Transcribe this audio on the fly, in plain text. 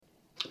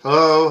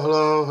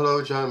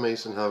Hello, John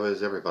Mason. How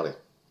is everybody?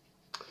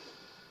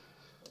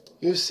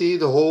 You see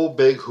the whole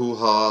big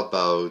hoo-ha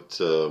about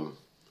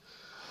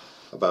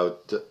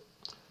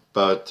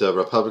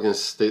Republican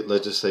state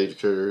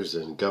legislatures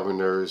and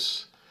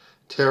governors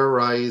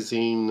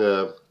terrorizing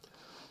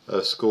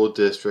school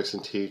districts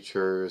and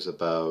teachers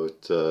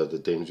about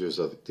the dangers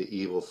of the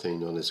evil thing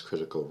known as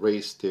critical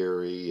race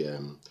theory,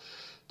 and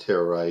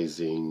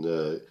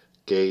terrorizing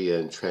gay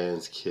and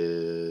trans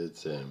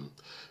kids, and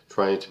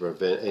trying to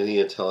prevent any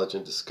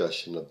intelligent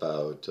discussion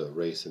about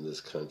race in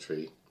this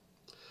country.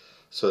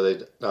 So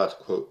they not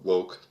quote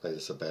woke like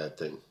it's a bad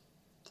thing.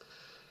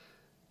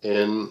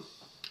 And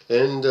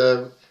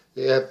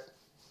we have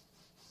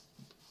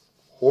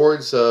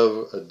hordes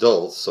of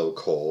adults,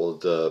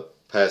 so-called,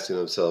 passing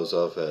themselves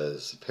off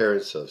as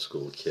parents of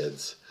school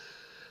kids,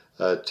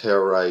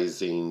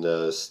 terrorizing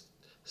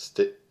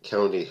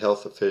county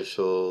health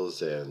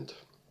officials and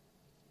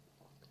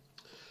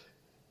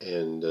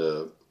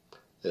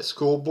the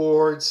school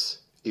boards,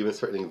 even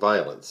threatening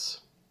violence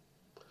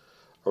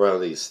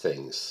around these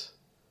things,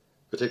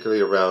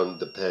 particularly around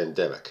the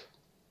pandemic.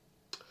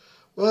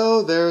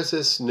 Well, there's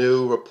this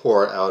new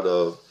report out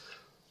of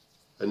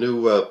a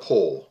new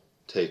poll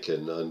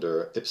taken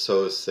under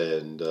Ipsos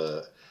and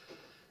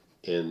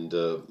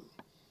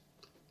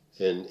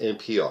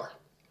NPR.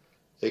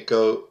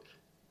 The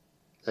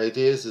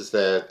idea is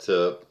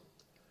that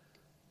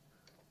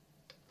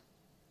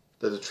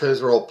the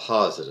trends are all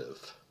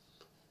positive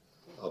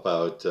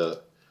about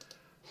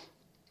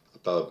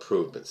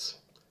improvements.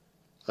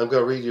 I'm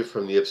going to read you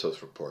from the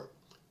Ipsos report.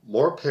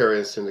 More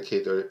parents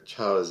indicate their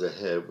child is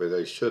ahead where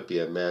they should be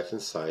in math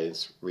and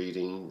science,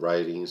 reading,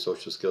 writing,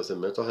 social skills,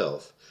 and mental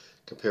health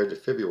compared to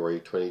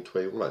February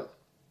 2021.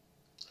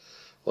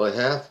 Only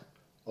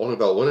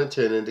about 1 in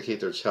 10 indicate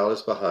their child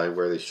is behind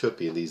where they should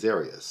be in these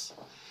areas.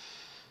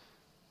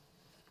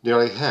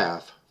 Nearly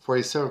half,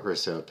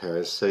 47% of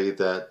parents, say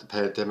that the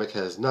pandemic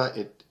has not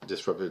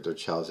disrupted their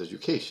child's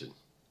education.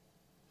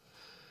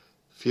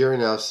 Fewer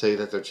now say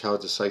that their child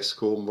dislikes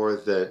school more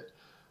than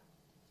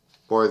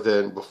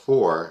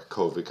before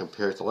COVID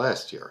compared to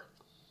last year.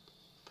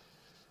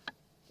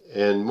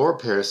 And more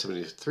parents,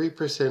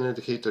 73%,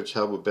 indicate their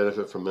child would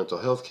benefit from mental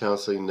health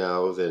counseling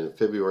now than in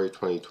February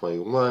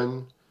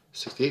 2021,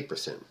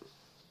 68%.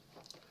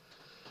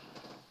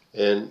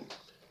 And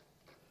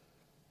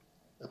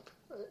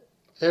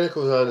it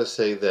goes on to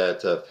say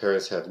that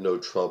parents have no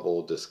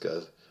trouble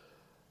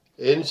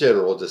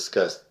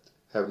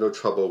have no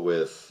trouble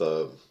with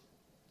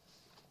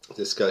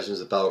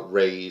discussions about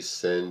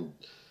race and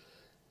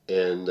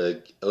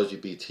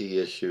LGBT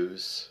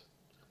issues.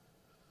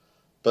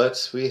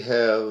 But we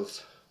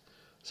have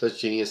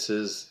such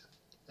geniuses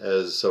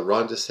as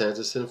Ron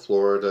DeSantis in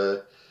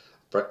Florida,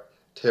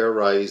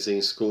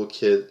 terrorizing school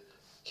kids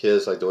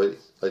like the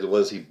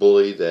ones he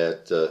bullied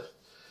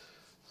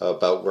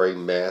about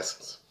wearing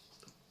masks,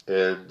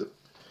 and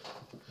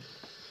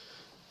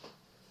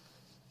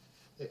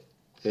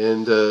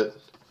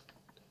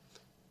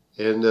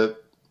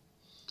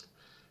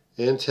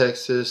in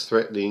Texas,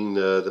 threatening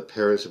the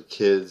parents of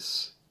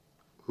kids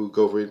who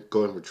going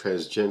for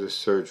transgender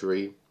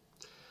surgery.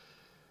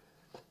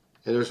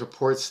 And there's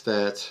reports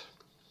that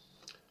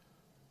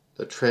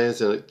the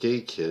trans and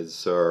gay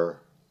kids are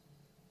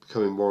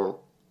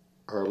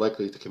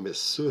likely to commit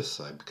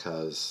suicide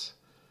because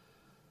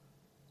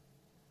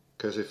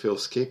they feel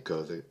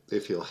scapegoated, they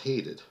feel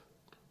hated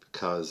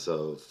because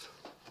of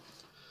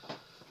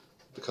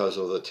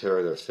the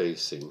terror they're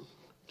facing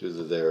due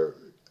to their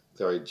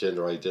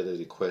gender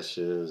identity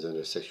questions and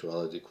their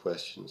sexuality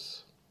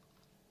questions.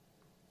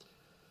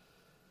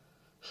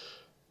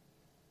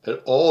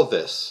 And all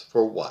this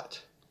for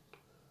what?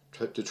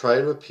 To try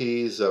and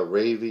appease a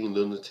raving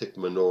lunatic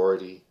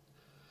minority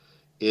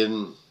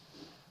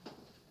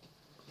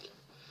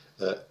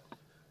that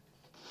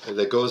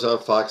goes on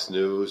Fox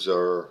News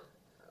or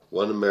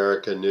One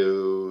America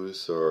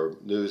News or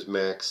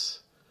Newsmax,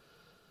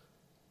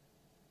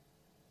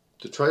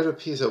 to try to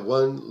appease that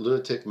one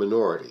lunatic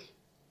minority,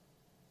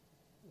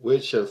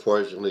 which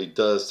unfortunately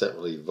does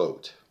definitely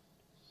vote,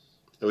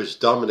 and which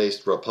dominates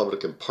the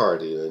Republican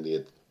Party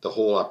and the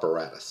whole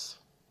apparatus.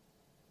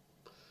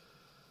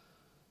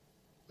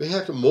 We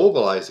have to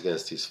mobilize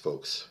against these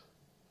folks.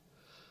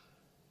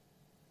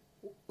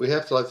 We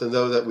have to let them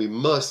know that we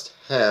must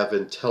have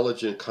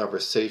intelligent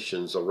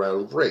conversations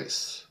around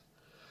race,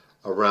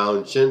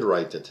 around gender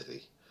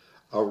identity,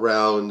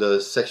 around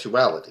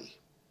sexuality,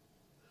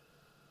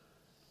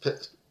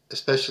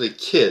 especially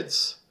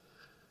kids,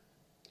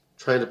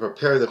 trying to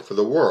prepare them for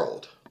the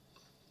world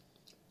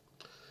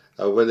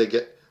when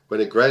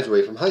they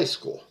graduate from high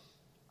school.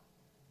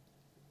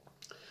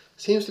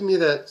 It seems to me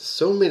that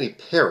so many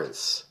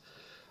parents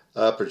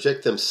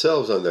project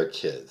themselves on their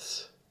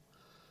kids.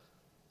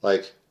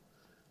 Like,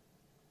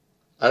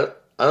 I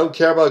don't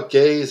care about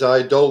gays.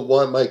 I don't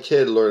want my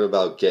kid to learn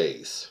about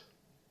gays.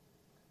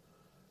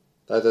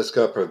 That's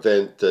going to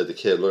prevent the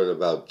kid learning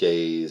about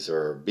gays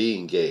or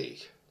being gay.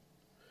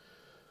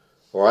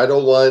 Or I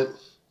don't want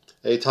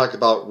any talk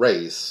about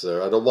race.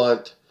 Or I don't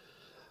want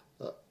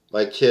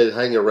my kid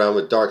hanging around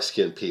with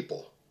dark-skinned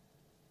people.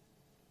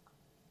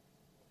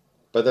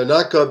 But they're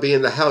not going to be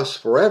in the house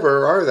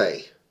forever, are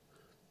they?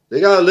 They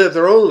got to live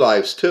their own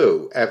lives,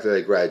 too, after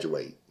they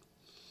graduate.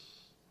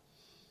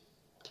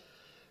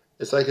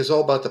 It's like it's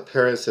all about the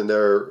parents and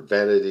their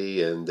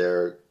vanity and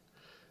their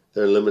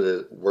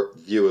limited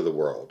view of the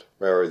world,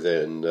 rather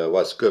than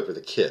what's good for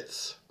the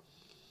kids.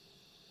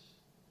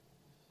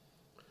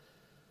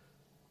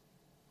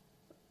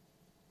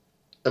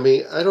 I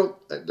mean, I know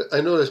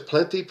there's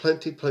plenty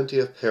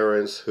of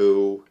parents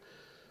who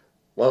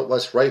want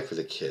what's right for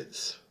the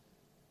kids.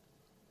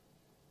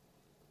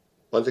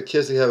 Want the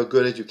kids to have a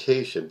good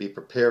education, be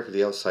prepared for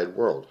the outside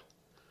world.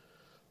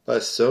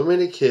 But so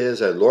many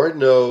kids, and Lord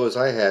knows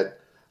I had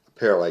a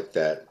pair like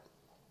that,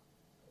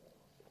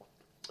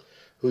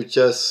 who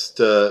just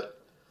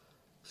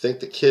think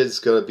the kid's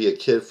going to be a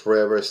kid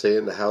forever, stay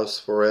in the house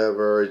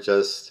forever,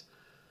 just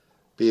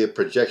be a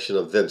projection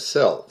of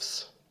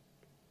themselves.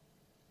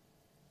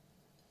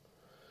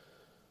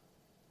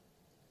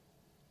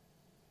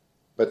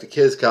 But the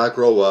kids got to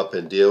grow up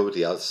and deal with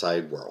the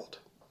outside world.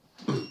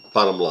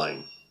 Bottom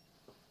line.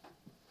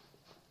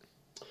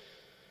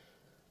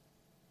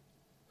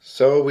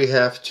 So we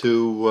have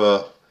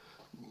to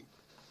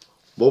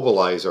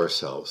mobilize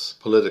ourselves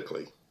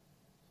politically,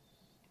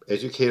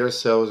 educate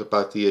ourselves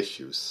about the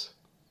issues,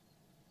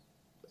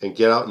 and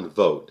get out and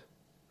vote.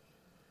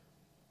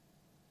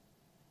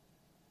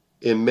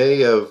 In May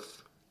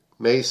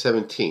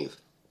 17th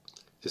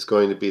is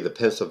going to be the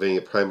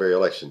Pennsylvania primary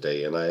election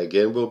day, and I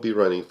again will be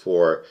running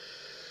for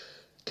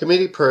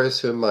committee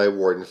person in my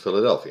ward in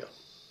Philadelphia.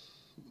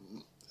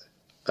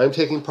 I'm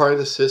taking part in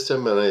the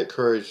system, and I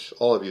encourage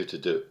all of you to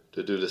do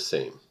the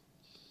same.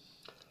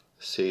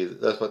 See,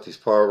 that's what these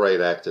far-right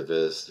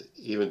activists,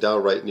 even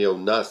downright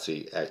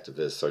neo-Nazi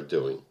activists, are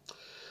doing.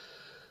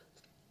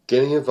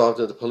 Getting involved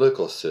in the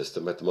political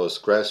system at the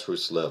most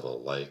grassroots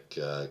level, like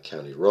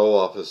county row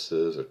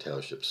offices, or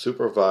township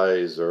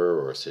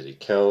supervisor, or city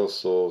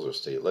councils, or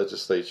state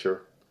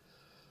legislature.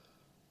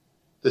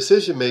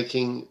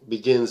 Decision-making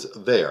begins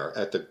there,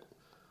 at the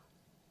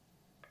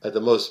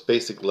most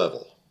basic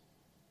level.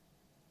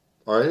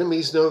 Our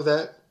enemies know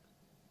that,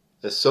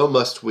 and so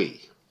must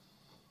we.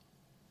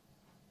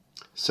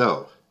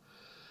 So,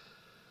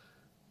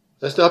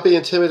 let's not be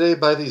intimidated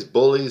by these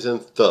bullies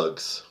and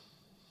thugs.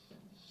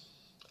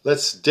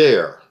 Let's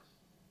dare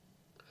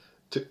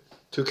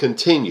to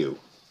continue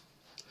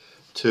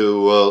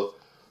to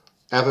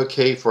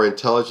advocate for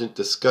intelligent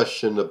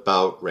discussion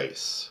about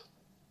race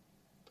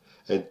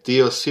and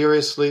deal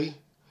seriously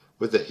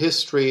with the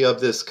history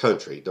of this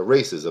country, the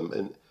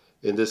racism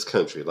in this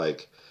country.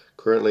 Like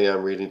currently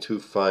I'm reading 2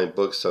 fine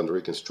books on the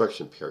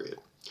Reconstruction period.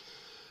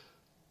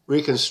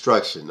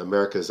 Reconstruction,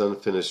 America's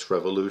Unfinished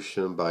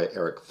Revolution by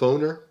Eric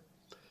Foner,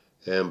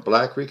 and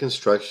Black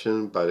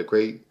Reconstruction by the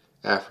great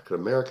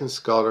African-American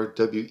scholar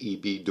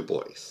W.E.B. Du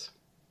Bois.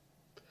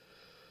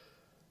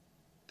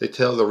 They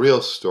tell the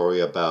real story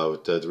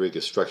about the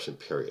Reconstruction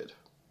period,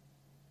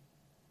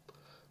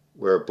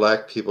 where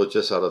black people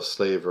just out of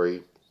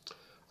slavery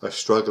are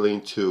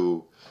struggling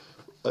to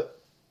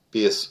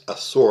be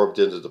absorbed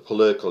into the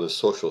political and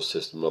social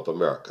system of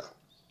America.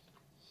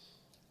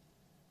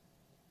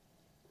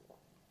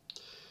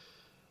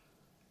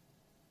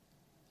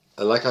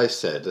 And like I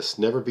said, let's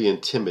never be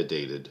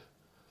intimidated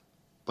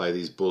by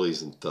these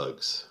bullies and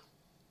thugs.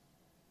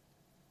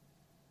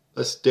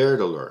 Let's dare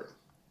to learn,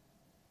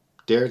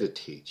 dare to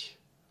teach,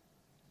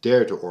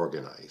 dare to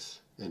organize,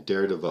 and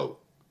dare to vote.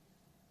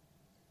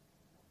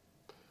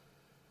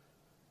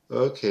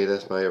 Okay,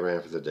 that's my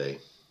rant for the day.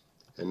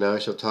 And now I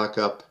shall talk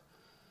up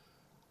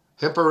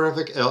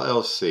Hemperific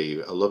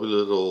LLC, a lovely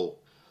little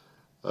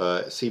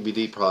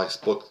CBD products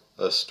book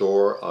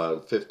store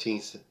on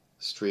 15th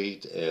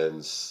Street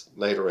and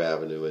Snyder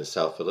Avenue in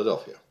South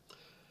Philadelphia.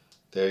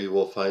 There you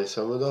will find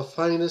some of the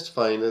finest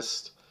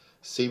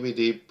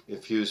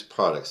CBD-infused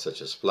products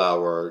such as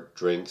flour,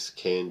 drinks,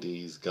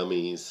 candies,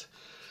 gummies,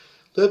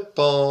 lip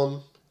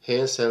balm,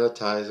 hand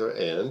sanitizer,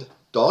 and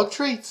dog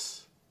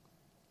treats.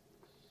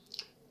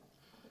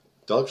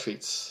 Dog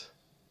treats.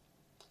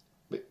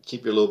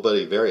 Keep your little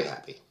buddy very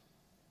happy.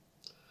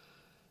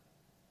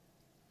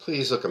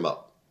 Please look them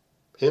up.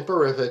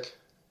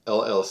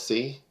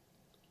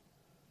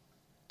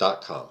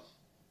 HemperificLLC.com.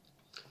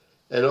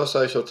 And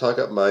also I shall talk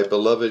up my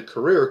beloved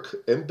career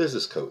and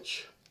business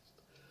coach,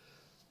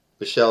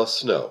 Michelle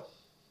Snow.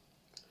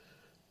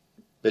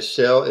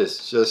 Michelle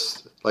is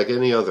just like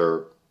any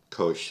other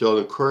coach. She'll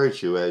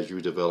encourage you as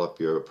you develop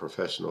your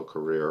professional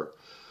career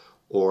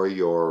or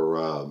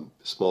your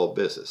small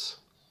business.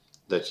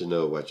 Let you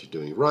know what you're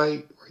doing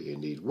right, where you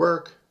need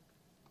work,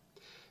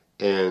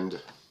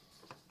 and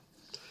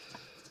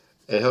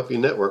help you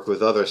network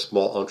with other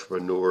small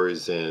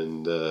entrepreneurs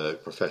and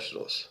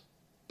professionals.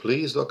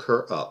 Please look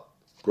her up.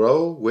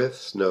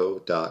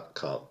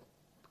 GrowWithSnow.com.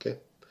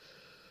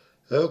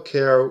 Okay,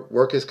 our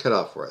work is cut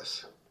out for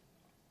us,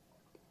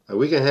 and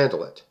we can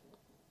handle it.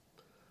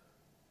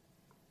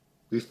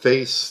 We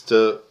faced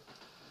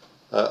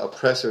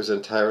oppressors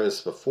and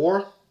tyrants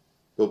before,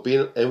 we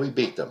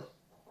beat them.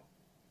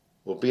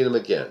 we'll beat them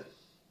again.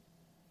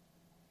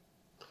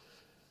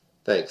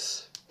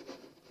 Thanks.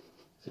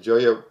 Enjoy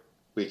your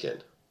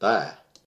weekend. Bye.